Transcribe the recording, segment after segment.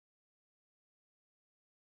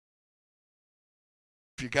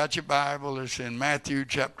If you got your Bible, it's in Matthew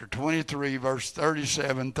chapter 23, verse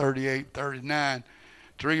 37, 38, 39.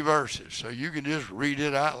 3 verses. So you can just read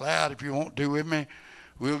it out loud if you want to with me.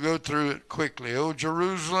 We'll go through it quickly. O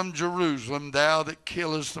Jerusalem, Jerusalem, thou that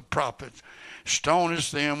killest the prophets,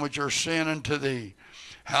 stonest them which are sent unto thee.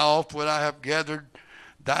 How oft would I have gathered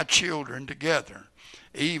thy children together,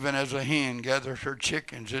 even as a hen gathereth her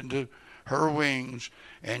chickens into her wings,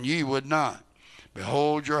 and ye would not.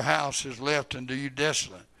 Behold, your house is left unto you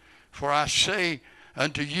desolate. For I say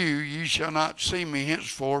unto you, ye shall not see me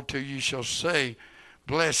henceforth till ye shall say,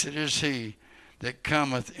 Blessed is he that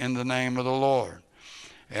cometh in the name of the Lord.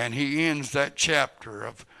 And he ends that chapter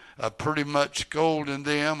of pretty much scolding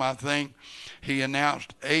them. I think he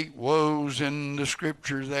announced 8 woes in the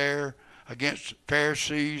scripture there against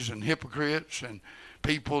Pharisees and hypocrites and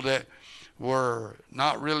people that were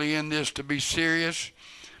not really in this to be serious.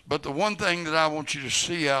 But the one thing that I want you to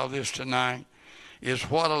see out of this tonight is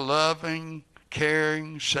what a loving,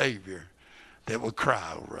 caring Savior that would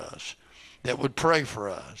cry over us, that would pray for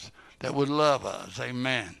us, that would love us.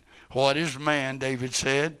 Amen. What is man, David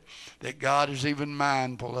said, that God is even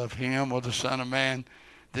mindful of him, or the Son of Man,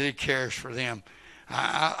 that he cares for them.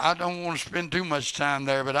 I don't want to spend too much time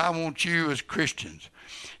there, but I want you as Christians,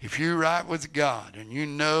 if you're right with God and you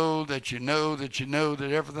know that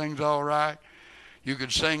everything's all right, you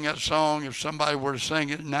could sing that song. If somebody were to sing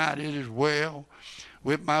it tonight, it is well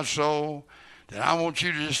with my soul. Then I want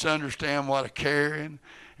you to just understand what a caring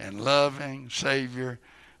and loving Savior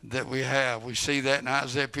that we have. We see that in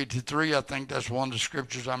Isaiah 53. I think that's one of the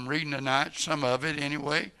scriptures I'm reading tonight, some of it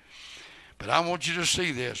anyway. But I want you to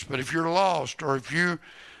see this. But if you're lost, or if you're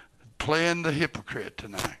playing the hypocrite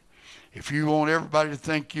tonight, if you want everybody to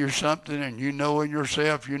think you're something and you know in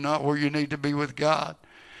yourself you're not where you need to be with God,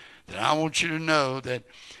 then I want you to know that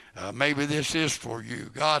maybe this is for you.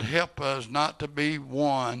 God help us not to be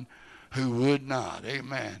one who would not.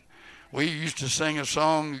 Amen. We used to sing a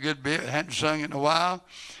song a good bit, hadn't sung it in a while,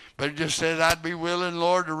 but it just said, I'd be willing,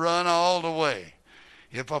 Lord, to run all the way.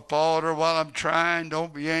 If I falter while I'm trying,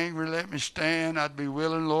 don't be angry, let me stand. I'd be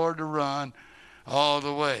willing, Lord, to run all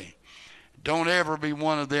the way. Don't ever be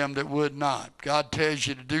one of them that would not. God tells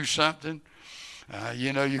you to do something.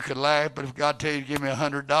 You could laugh, but if God tells you to give me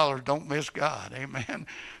 $100, don't miss God. Amen.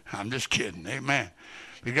 I'm just kidding. Amen.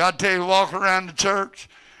 If God tells you to walk around the church,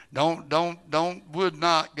 don't would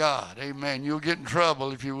not God. Amen. You'll get in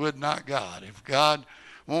trouble if you would not God. If God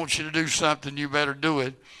wants you to do something, you better do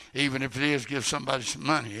it, even if it is give somebody some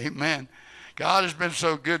money. Amen. God has been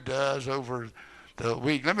so good to us over the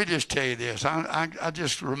week. Let me just tell you this. I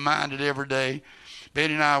just reminded every day.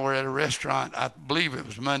 Betty and I were at a restaurant, I believe it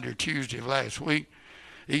was Monday or Tuesday of last week,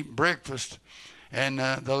 eating breakfast. And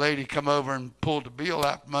the lady come over and pulled the bill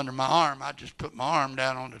out from under my arm. I just put my arm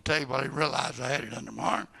down on the table. I didn't realize I had it under my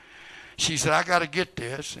arm. She said, I got to get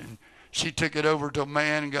this. And she took it over to a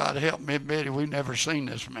man, and God help me, Betty, we've never seen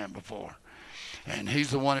this man before. And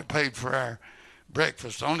he's the one that paid for our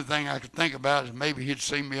breakfast. The only thing I could think about is maybe he'd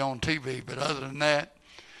seen me on TV. But other than that,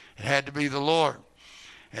 it had to be the Lord.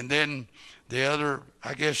 And then the other,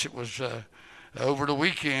 I guess it was over the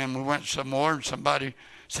weekend, we went somewhere, and somebody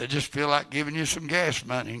said, just feel like giving you some gas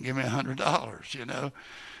money and give me $100,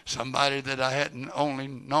 Somebody that I hadn't only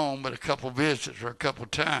known but a couple visits or a couple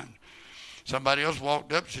times. Somebody else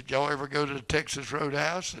walked up and said, y'all ever go to the Texas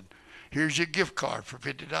Roadhouse? And here's your gift card for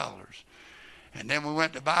 $50. And then we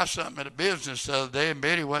went to buy something at a business the other day, and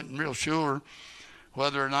Betty wasn't real sure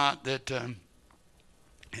whether or not that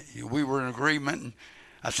we were in agreement. And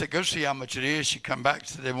I said, go see how much it is. She come back and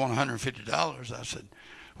said, they want $150. I said,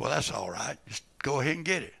 well, that's all right. Just go ahead and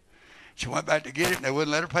get it. She went back to get it, and they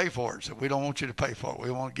wouldn't let her pay for it. So we don't want you to pay for it.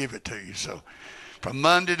 We want to give it to you. So from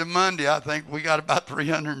Monday to Monday, I think we got about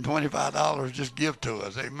 $325 just give to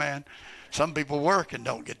us. Amen. Some people work and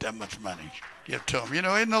don't get that much money. Give to them.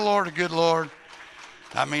 Isn't the Lord a good Lord?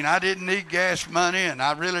 I mean, I didn't need gas money, and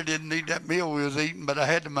I really didn't need that meal we was eating, but I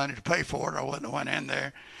had the money to pay for it. I wouldn't have went in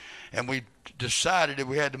there. And we decided that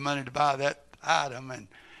we had the money to buy that item.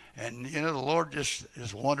 And the Lord just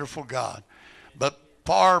is a wonderful God. But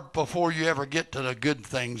far before you ever get to the good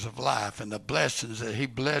things of life and the blessings that he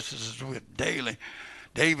blesses us with daily,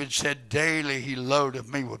 David said, daily he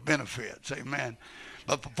loadeth me with benefits. Amen.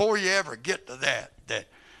 But before you ever get to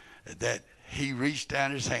that he reached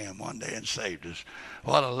down his hand one day and saved us.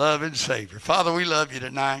 What a loving Savior. Father, we love you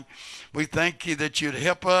tonight. We thank you that you'd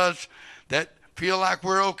help us that feel like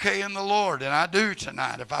we're okay in the Lord. And I do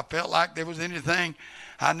tonight. If I felt like there was anything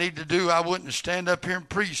I need to do, I wouldn't stand up here and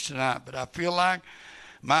preach tonight. But I feel like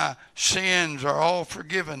my sins are all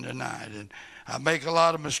forgiven tonight. And I make a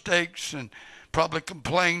lot of mistakes, probably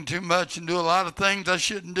complain too much and do a lot of things I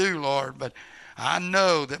shouldn't do, Lord. But I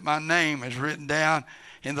know that my name is written down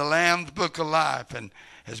in the Lamb's Book of Life. And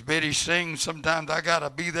as Betty sings, sometimes I got to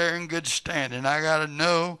be there in good standing. I got to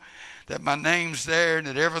know that my name's there and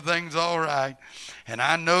that everything's all right. And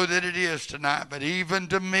I know that it is tonight. But even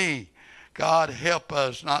to me, God, help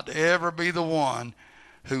us not to ever be the one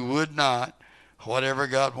who would not, whatever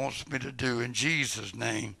God wants me to do. In Jesus'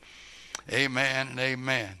 name, amen and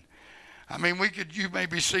amen. I mean, you may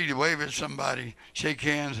be seated, wave at somebody, shake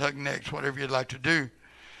hands, hug necks, whatever you'd like to do.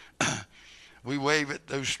 We wave at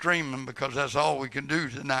those streaming because that's all we can do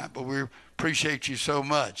tonight, but we appreciate you so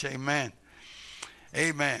much. Amen.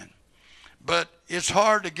 Amen. But it's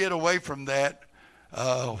hard to get away from that,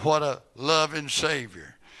 what a loving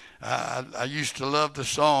Savior. I used to love the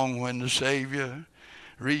song, When the Savior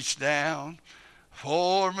Reached Down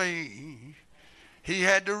for Me. He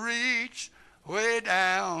had to reach way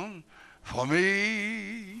down for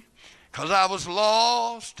me, 'cause I was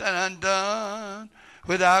lost and undone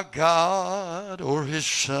without God or his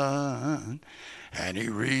Son, and he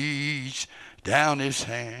reached down his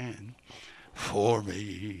hand for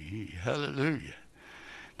me. Hallelujah.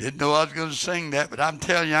 Didn't know I was going to sing that, but I'm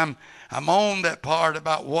telling you, I'm on that part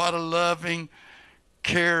about what a loving,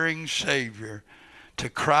 caring Savior, to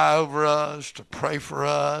cry over us, to pray for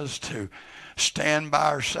us, to stand by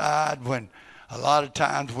our side when a lot of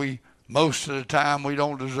times most of the time we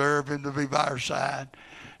don't deserve him to be by our side.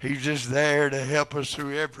 He's just there to help us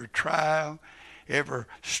through every trial, every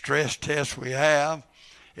stress test we have,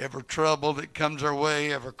 every trouble that comes our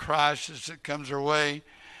way, every crisis that comes our way.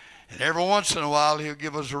 And every once in a while he'll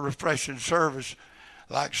give us a refreshing service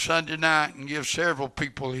like Sunday night and give several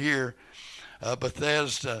people here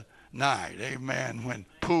Bethesda night. Amen. When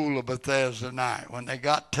Pool of Bethesda night, when they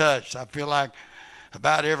got touched, I feel like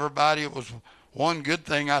about everybody, it was one good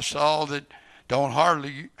thing I saw that don't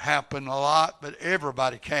hardly happen a lot, but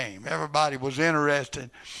everybody came. Everybody was interested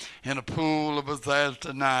in a Pool of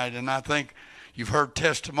Bethesda night, and I think you've heard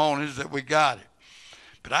testimonies that we got it.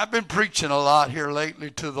 But I've been preaching a lot here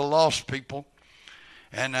lately to the lost people,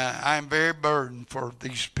 and I'm very burdened for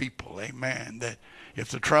these people, amen, that if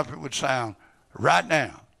the trumpet would sound right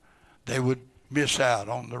now, they would miss out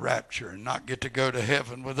on the rapture and not get to go to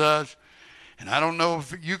heaven with us. And I don't know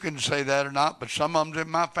if you can say that or not, but some of them's in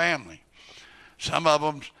my family. Some of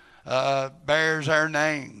them bears our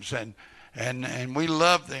names, and we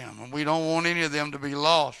love them, and we don't want any of them to be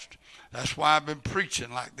lost. That's why I've been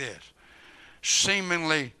preaching like this.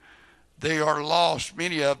 Seemingly, they are lost,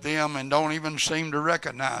 many of them, and don't even seem to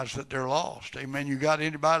recognize that they're lost. Amen. You got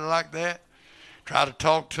anybody like that? Try to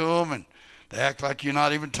talk to them, and they act like you're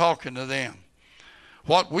not even talking to them.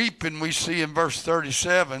 What weeping we see in verse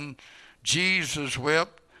 37, Jesus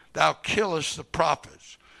wept, thou killest the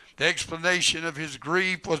prophets. The explanation of his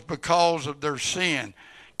grief was because of their sin,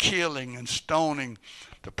 killing and stoning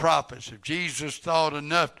the prophets. If Jesus thought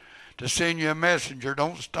enough to send you a messenger,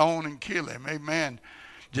 don't stone and kill him. Amen.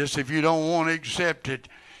 Just if you don't want to accept it,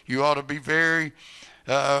 you ought to be very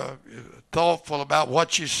thoughtful about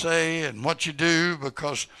what you say and what you do,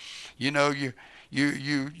 because you know you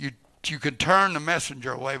can turn the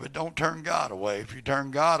messenger away, but don't turn God away. If you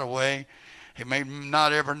turn God away, he may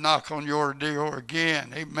not ever knock on your door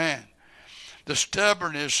again. Amen. The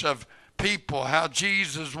stubbornness of people, how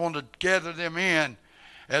Jesus wanted to gather them in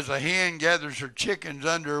as a hen gathers her chickens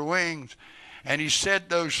under her wings. And he said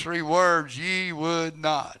those three words, ye would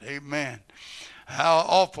not. Amen. How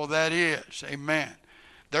awful that is. Amen.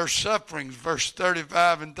 Their sufferings, verse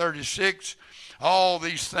 35 and 36, all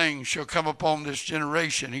these things shall come upon this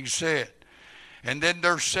generation, he said. And then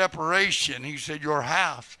their separation, he said, your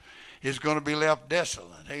house is going to be left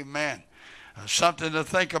desolate. Amen. Something to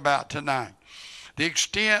think about tonight. The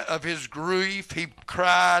extent of his grief, he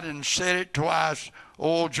cried and said it twice,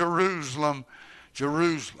 oh, Jerusalem,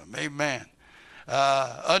 Jerusalem. Amen.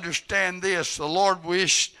 Understand this, the Lord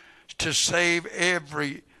wished to save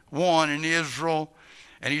everyone in Israel,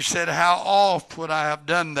 and he said, how oft would I have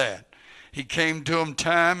done that? He came to them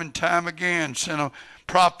time and time again, sent a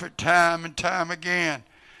prophet time and time again,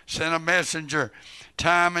 sent a messenger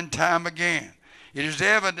time and time again. It is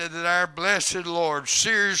evident that our blessed Lord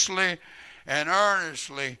seriously and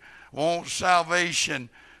earnestly wants salvation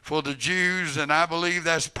for the Jews, and I believe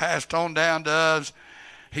that's passed on down to us.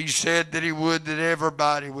 He said that he would, that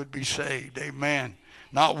everybody would be saved. Amen.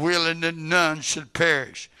 Not willing that none should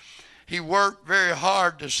perish. He worked very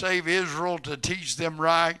hard to save Israel, to teach them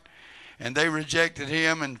right, and they rejected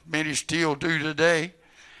him, and many still do today.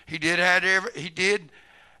 He did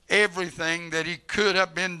everything that he could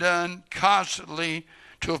have been done constantly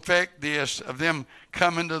to effect this, of them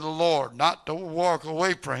coming to the Lord, not to walk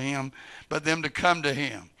away from him, but them to come to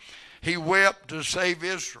him. He wept to save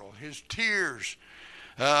Israel. His tears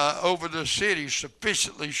over the city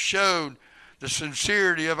sufficiently showed the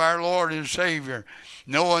sincerity of our Lord and Savior,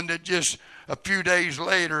 knowing that just a few days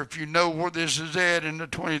later, if you know where this is at in the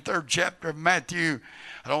 23rd chapter of Matthew,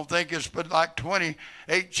 I don't think it's but like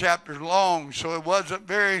 28 chapters long, so it wasn't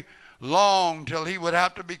very long till he would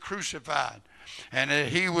have to be crucified, and that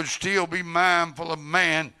he would still be mindful of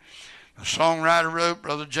man. The songwriter wrote,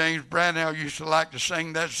 Brother James Bradnell used to like to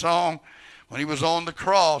sing that song, when he was on the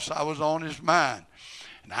cross, I was on his mind.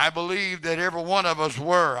 And I believe that every one of us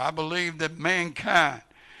were. I believe that mankind,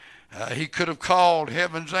 he could have called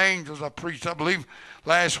heaven's angels. I preached, I believe,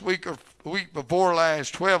 last week or week before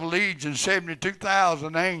last, 12 legions,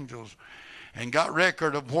 72,000 angels, and got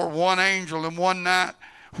record of where one angel in one night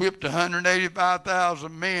whipped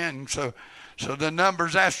 185,000 men. So the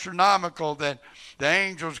number's astronomical that the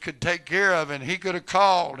angels could take care of, and he could have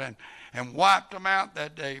called and wiped them out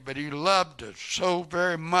that day. But he loved us so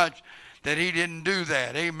very much that he didn't do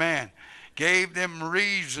that. Amen. Gave them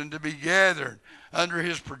reason to be gathered under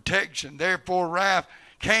his protection. Therefore wrath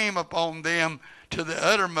came upon them to the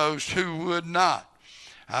uttermost who would not.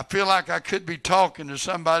 I feel like I could be talking to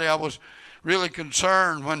somebody. I was really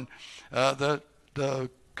concerned when the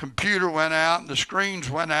computer went out and the screens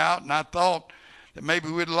went out, and I thought that maybe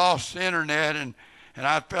we'd lost the internet, and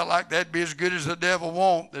I felt like that'd be as good as the devil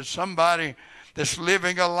want, that somebody that's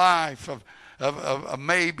living a life of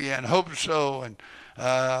maybe and hope so, and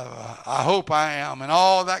I hope I am, and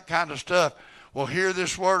all that kind of stuff, will hear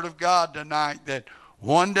this word of God tonight, that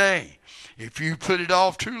one day, if you put it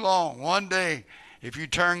off too long, one day, if you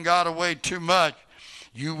turn God away too much,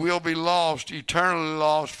 you will be lost, eternally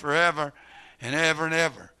lost forever and ever and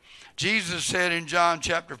ever. Jesus said in John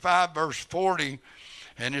chapter 5, verse 40,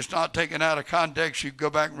 and it's not taken out of context. You can go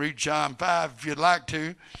back and read John 5 if you'd like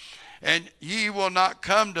to. And ye will not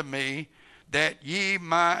come to me that ye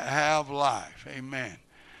might have life. Amen.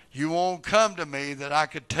 You won't come to me that I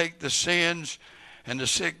could take the sins and the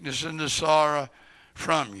sickness and the sorrow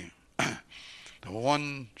from you. The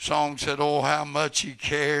one song said, oh, how much he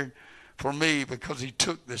cared for me, because he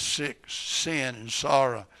took the sin and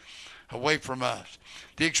sorrow away from us.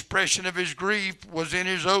 The expression of his grief was in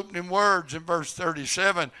his opening words in verse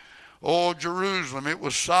 37. Oh, Jerusalem, it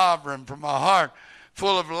was sovereign from a heart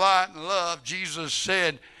full of light and love. Jesus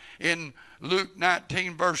said in Luke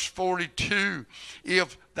 19, verse 42,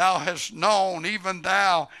 if thou hast known, even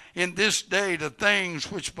thou, in this day, the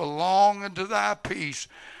things which belong unto thy peace,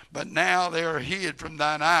 but now they are hid from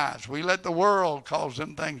thine eyes. We let the world cause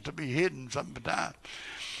them things to be hidden sometimes.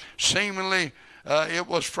 Seemingly, it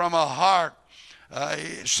was from a heart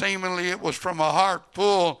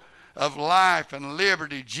full of life and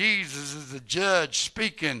liberty. Jesus is the judge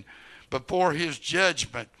speaking before his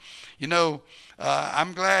judgment. You know,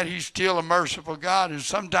 I'm glad he's still a merciful God, and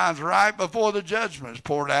sometimes right before the judgment is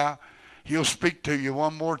poured out, he'll speak to you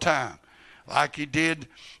one more time, like he did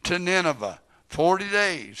to Nineveh. 40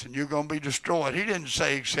 days and you're going to be destroyed. He didn't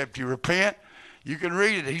say except you repent. You can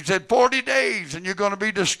read it. He said 40 days and you're going to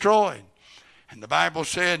be destroyed. And the Bible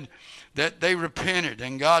said that they repented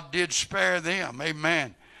and God did spare them.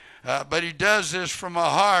 Amen. But he does this from a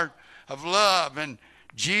heart of love, and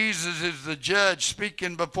Jesus is the judge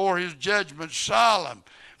speaking before his judgment, solemn.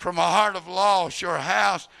 From a heart of loss, your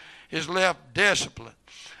house is left desolate.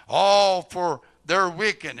 All for their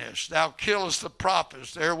wickedness. Thou killest the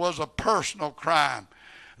prophets. There was a personal crime.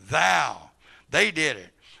 They did it.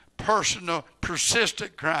 Personal,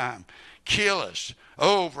 persistent crime. Killest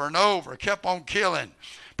over and over. Kept on killing.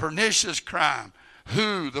 Pernicious crime.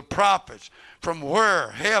 Who? The prophets. From where?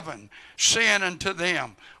 Heaven. Sin unto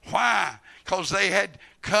them. Why? Because they had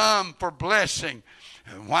come for blessing.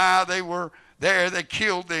 And while they were there, they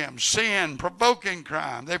killed them. Sin, provoking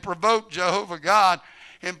crime. They provoked Jehovah God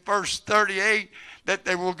in verse 38 that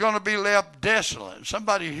they were going to be left desolate.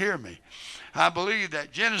 Somebody hear me. I believe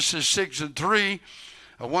that. Genesis 6 and 3,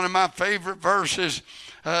 one of my favorite verses,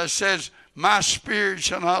 says, my spirit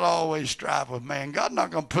shall not always strive with man. God's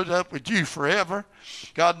not going to put up with you forever.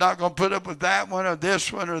 God's not going to put up with that one or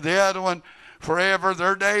this one or the other one forever.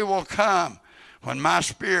 Their day will come when my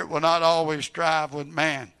spirit will not always strive with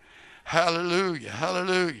man. Hallelujah,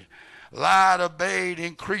 hallelujah. Light obeyed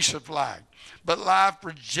increaseth light, but life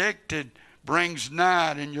rejected brings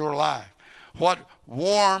night in your life. What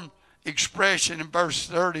warm expression in verse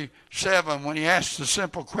 37 when he asks the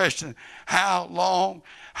simple question, how long,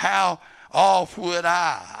 how off would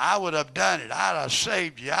I would have done it. I'd have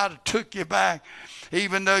saved you. I'd have took you back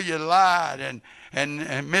even though you lied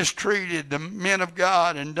and mistreated the men of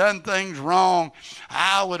God and done things wrong,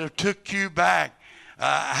 I would have took you back.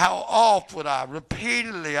 How oft would I?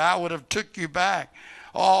 Repeatedly, I would have took you back.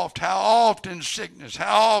 How often sickness,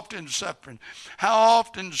 how often suffering, how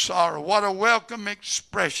often sorrow. What a welcome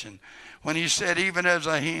expression when he said, even as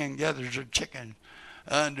a hen gathers her chicken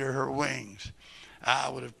under her wings, I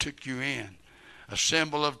would have took you in. A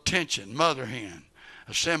symbol of tension, mother hen.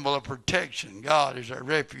 A symbol of protection. God is our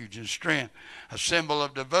refuge and strength. A symbol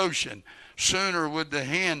of devotion. Sooner would the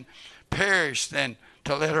hen perish than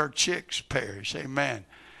to let her chicks perish. Amen.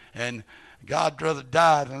 And God rather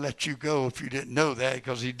died than let you go if you didn't know that,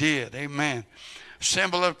 because he did. Amen. A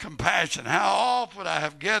symbol of compassion. How oft would I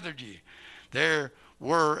have gathered you? There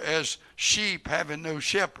were as sheep having no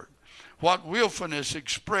shepherd. What willfulness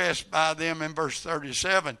expressed by them in verse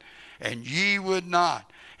 37. And ye would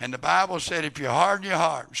not. And the Bible said, if you harden your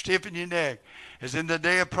heart, stiffen your neck, as in the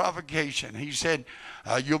day of provocation, he said,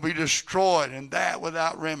 you'll be destroyed, and that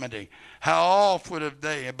without remedy. How oft would have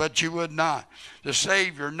they, but you would not. The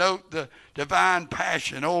Savior, note the divine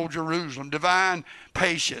passion, old Jerusalem, divine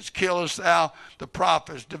patience, killest thou the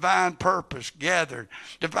prophets, divine purpose gathered,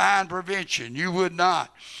 divine prevention, you would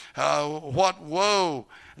not. What woe,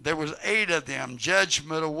 there was 8 of them,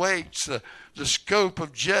 judgment awaits, the scope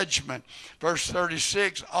of judgment. Verse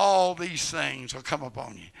 36, all these things will come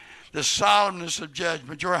upon you. The solemnness of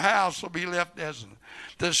judgment, your house will be left desolate.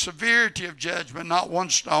 The severity of judgment, not one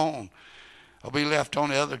stone will be left on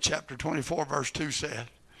the other. Chapter 24, verse 2 says.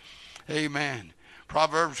 Amen.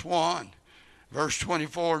 Proverbs 1, verse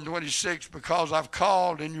 24 and 26, because I've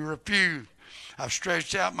called and you refused. I've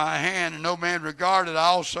stretched out my hand and no man regarded. I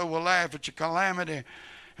also will laugh at your calamity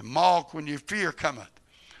and mock when your fear cometh.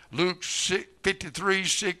 Luke 53,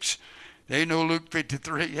 6. They know Luke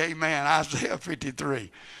 53. Amen. Isaiah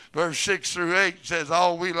 53. Verse 6 through 8 says,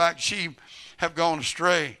 all we like sheep have gone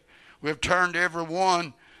astray. We have turned every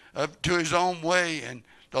one to his own way, and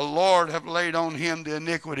the Lord have laid on him the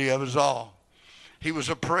iniquity of us all. He was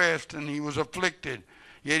oppressed and he was afflicted,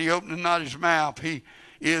 yet he opened not his mouth. He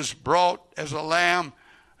is brought as a lamb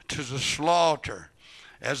to the slaughter,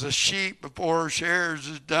 as a sheep before her shearers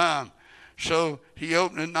is dumb. So he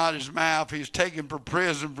opened not his mouth. He is taken for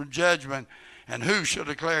prison, for judgment. And who shall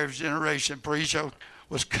declare his generation? For he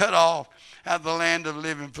was cut off out of the land of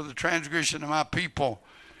living. For the transgression of my people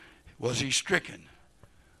was he stricken.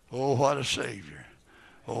 Oh, what a Savior.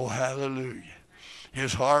 Oh, hallelujah.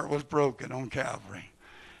 His heart was broken on Calvary.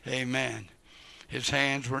 Amen. His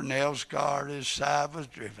hands were nail scarred. His side was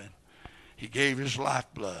driven. He gave his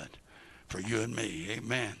lifeblood for you and me.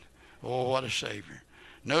 Amen. Oh, what a Savior.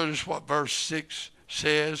 Notice what verse 6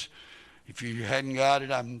 says. If you hadn't got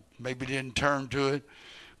it, I maybe didn't turn to it.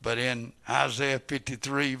 But in Isaiah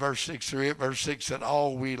 53, verse 6 through 8, verse 6 said,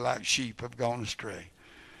 all we like sheep have gone astray.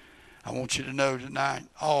 I want you to know tonight,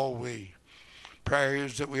 all we. Prayer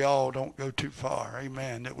is that we all don't go too far.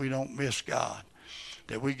 Amen. That we don't miss God.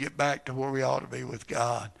 That we get back to where we ought to be with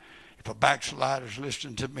God. If a backslider's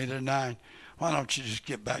listening to me tonight, why don't you just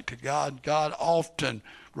get back to God? God often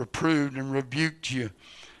reproved and rebuked you.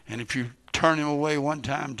 And if you turn him away one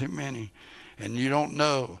time too many and you don't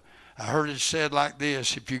know, I heard it said like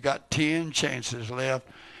this, if you got 10 chances left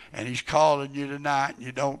and he's calling you tonight and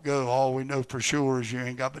you don't go, all we know for sure is you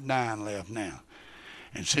ain't got but 9 left now.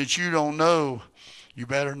 And since you don't know, you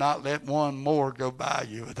better not let one more go by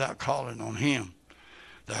you without calling on him.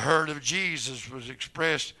 The hurt of Jesus was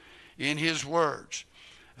expressed in his words.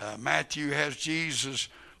 Matthew has Jesus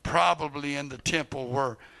probably in the temple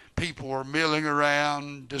where people were milling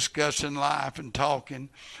around, discussing life and talking.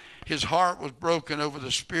 His heart was broken over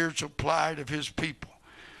the spiritual plight of his people.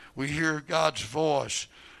 We hear God's voice,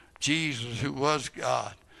 Jesus, who was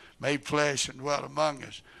God, made flesh and dwelt among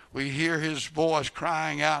us. We hear his voice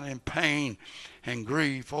crying out in pain and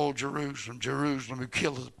grief, O Jerusalem, Jerusalem, who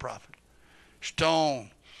killed the prophet. Stone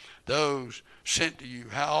those sent to you.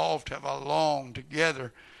 How oft have I longed to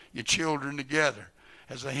gather your children together,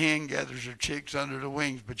 as a hen gathers her chicks under the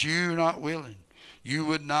wings, but you not willing. You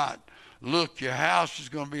would not. Look, your house is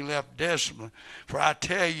going to be left desolate. For I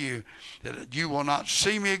tell you that you will not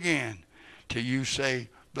see me again till you say,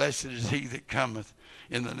 blessed is he that cometh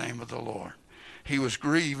in the name of the Lord. He was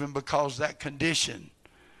grieving because that condition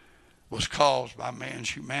was caused by man's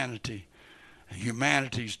humanity, and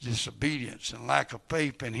humanity's disobedience and lack of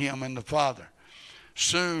faith in him and the Father.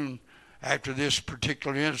 Soon after this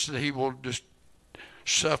particular incident, he will just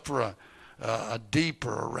suffer a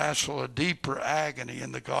deeper agony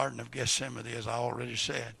in the Garden of Gethsemane, as I already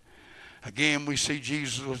said. Again, we see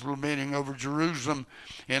Jesus was lamenting over Jerusalem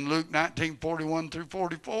in Luke 19:41 through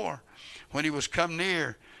 44. When he was come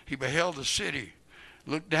near, he beheld the city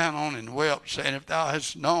looked down on and wept, saying, if thou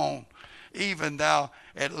hadst known, even thou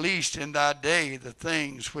at least in thy day, the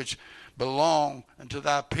things which belong unto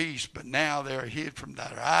thy peace, but now they are hid from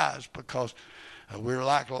thy eyes, because we're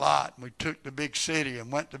like Lot, and we took the big city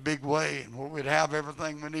and went the big way, and where we'd have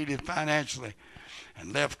everything we needed financially,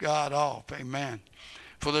 and left God off. Amen.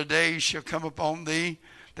 For the days shall come upon thee,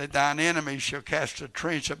 that thine enemies shall cast a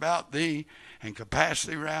trench about thee, and compass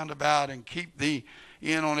thee round about, and keep thee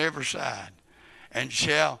in on every side, and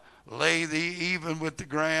shall lay thee even with the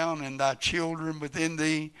ground, and thy children within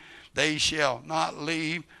thee. They shall not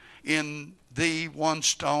leave in thee one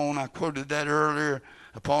stone. I quoted that earlier,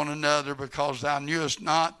 upon another, because thou knewest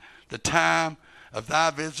not the time of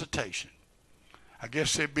thy visitation. I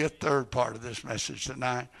guess there'd be a third part of this message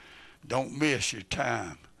tonight. Don't miss your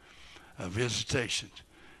time of visitation.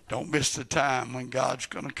 Don't miss the time when God's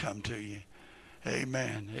going to come to you.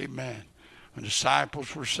 Amen. Amen. When the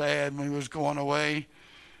disciples were sad when he was going away,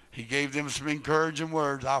 he gave them some encouraging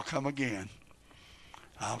words. I'll come again.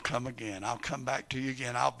 I'll come again. I'll come back to you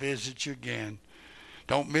again. I'll visit you again.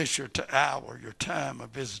 Don't miss your hour, your time of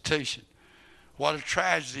visitation. What a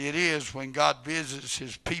tragedy it is when God visits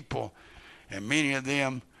his people, and many of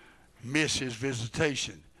them miss his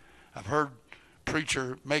visitation. I've heard a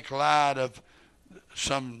preacher make light of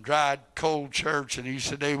some dried cold church, and he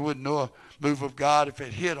said they wouldn't know a move of God if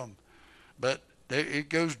it hit them. But it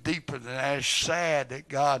goes deeper than that. It's sad that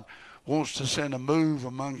God wants to send a move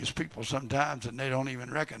among his people sometimes, and they don't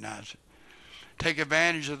even recognize it. Take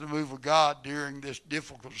advantage of the move of God during this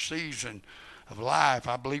difficult season of life.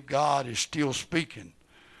 I believe God is still speaking.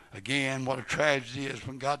 Again, what a tragedy it is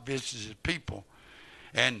when God visits his people,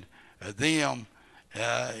 and them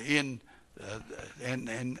in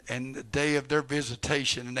the day of their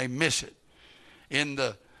visitation, and they miss it. In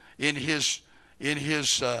the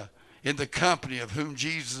company of whom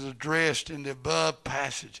Jesus addressed in the above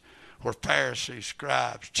passage were Pharisees,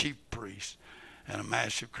 scribes, chief priests, and a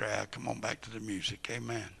massive crowd. Come on back to the music.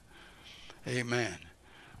 Amen. Amen.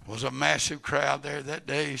 It was a massive crowd there that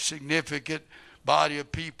day. Significant body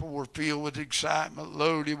of people were filled with excitement,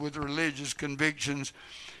 loaded with religious convictions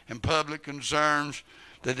and public concerns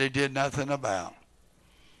that they did nothing about.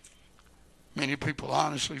 Many people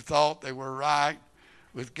honestly thought they were right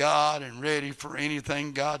with God and ready for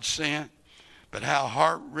anything God sent. But how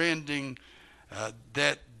heart-rending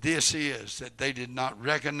that this is, that they did not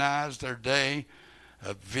recognize their day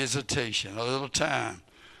of visitation. A little time,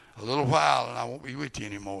 a little while, and I won't be with you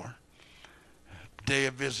anymore. Day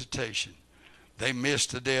of visitation. They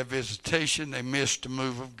missed the day of visitation. They missed the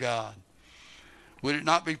move of God. Would it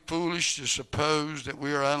not be foolish to suppose that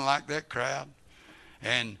we are unlike that crowd,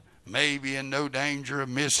 and maybe in no danger of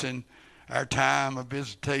missing our time of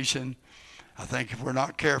visitation? I think if we're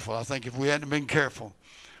not careful, I think if we hadn't been careful,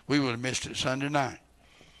 we would have missed it Sunday night.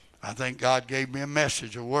 I think God gave me a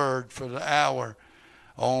message, a word for the hour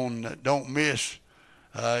on don't miss,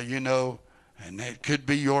 and it could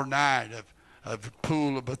be your night of the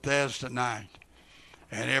Pool of Bethesda night.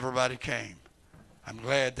 And everybody came. I'm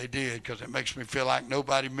glad they did, because it makes me feel like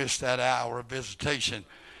nobody missed that hour of visitation.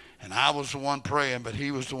 And I was the one praying, but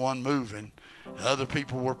he was the one moving. The other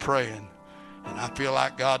people were praying. And I feel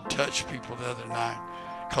like God touched people the other night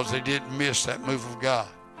because they didn't miss that move of God.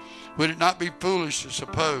 Would it not be foolish to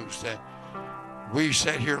suppose that we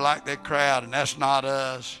sit here like that crowd, and that's not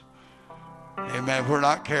us? Amen. If we're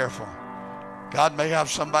not careful, God may have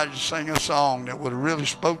somebody to sing a song that would have really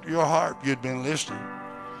spoke to your heart if you'd been listening.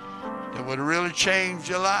 That would have really changed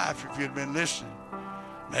your life if you'd been listening.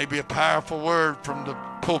 Maybe a powerful word from the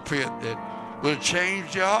pulpit that would have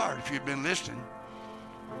changed your heart if you'd been listening.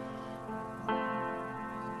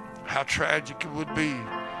 How tragic it would be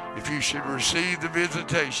if you should receive the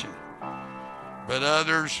visitation, but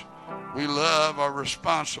others we love are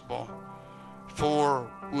responsible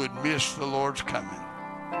for would miss the Lord's coming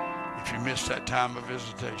if you miss that time of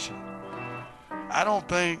visitation. I don't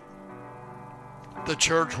think the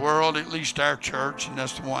church world, at least our church, and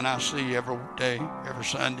that's the one I see every day, every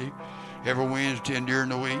Sunday, every Wednesday and during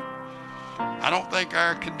the week, I don't think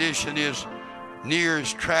our condition is near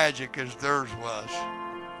as tragic as theirs was.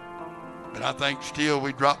 But I think still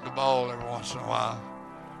we drop the ball every once in a while.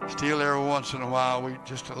 Still every once in a while we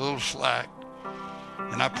just a little slack.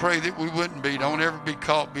 And I pray that we wouldn't be. Don't ever be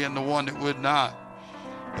caught being the one that would not.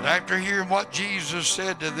 But after hearing what Jesus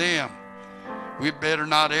said to them, we better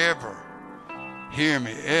not ever, hear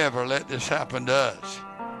me, ever let this happen to us.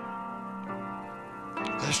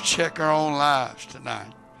 Let's check our own lives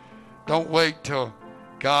tonight. Don't wait till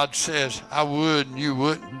God says, I would and you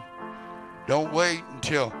wouldn't. Don't wait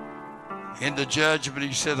until in the judgment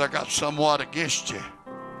he says, I got somewhat against you.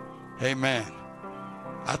 Amen.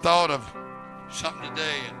 I thought of something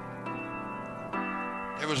today, and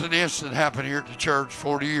there was an incident happened here at the church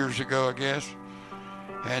 40 years ago, I guess.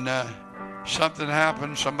 And something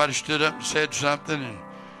happened. Somebody stood up and said something, and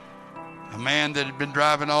a man that had been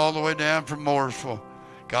driving all the way down from Mooresville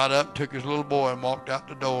got up, took his little boy, and walked out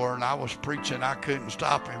the door. And I was preaching. I couldn't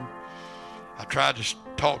stop him. I tried to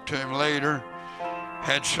talk to him later,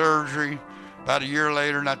 had surgery about a year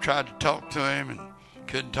later, and I tried to talk to him and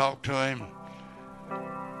couldn't talk to him.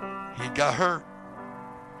 He got hurt.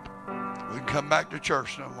 Wouldn't come back to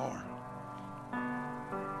church no more.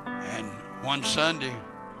 And one Sunday,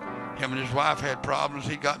 him and his wife had problems.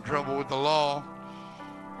 He got in trouble with the law.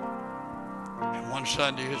 And one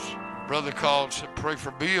Sunday, his brother called and said, "Pray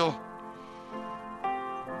for Bill.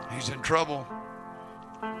 He's in trouble."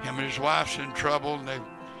 Him and his wife's in trouble, and they're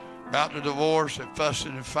about to divorce. They're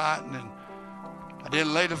fussing and fighting. And I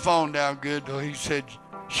didn't lay the phone down good, though. He said,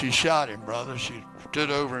 "She shot him, brother. She stood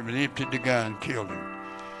over him and emptied the gun and killed him."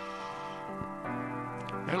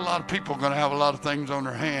 There's a lot of people going to have a lot of things on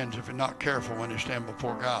their hands if they're not careful when they stand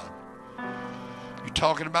before God. You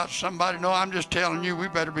talking about somebody? No, I'm just telling you, we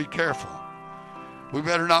better be careful. We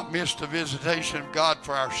better not miss the visitation of God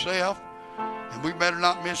for ourselves, and we better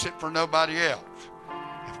not miss it for nobody else.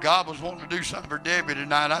 If God was wanting to do something for Debbie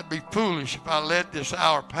tonight, I'd be foolish if I let this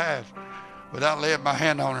hour pass without laying my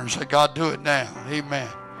hand on her and say, "God, do it now." Amen.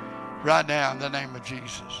 Right now in the name of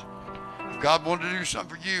Jesus. If God wanted to do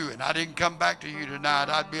something for you and I didn't come back to you tonight,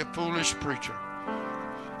 I'd be a foolish preacher.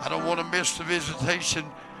 I don't want to miss the visitation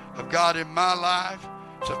of God in my life.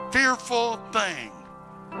 It's a fearful thing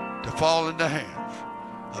to fall into the hands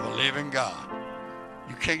of a living God.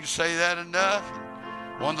 You can't say that enough.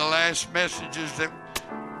 One of the last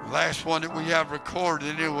one that we have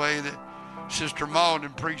recorded anyway, that Sister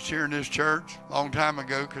Malden preached here in this church a long time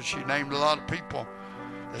ago, because she named a lot of people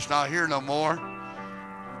that's not here no more.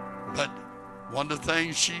 But one of the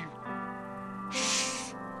things she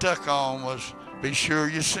stuck on was, be sure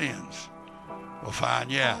your sins will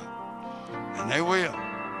find you out. And they will.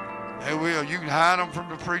 They will. You can hide them from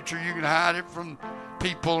the preacher. You can hide it from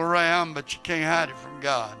people around, but you can't hide it from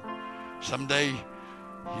God. Someday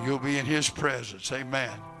you'll be in His presence. Amen.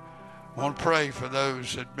 I want to pray for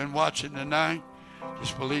those that have been watching tonight.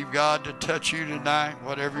 Just believe God to touch you tonight,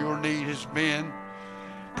 whatever your need has been.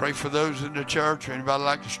 Pray for those in the church. Or anybody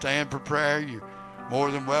like to stand for prayer, you're more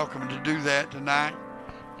than welcome to do that tonight.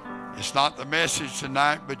 It's not the message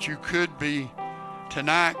tonight, but you could be,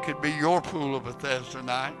 tonight could be your pool of Bethesda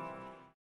night.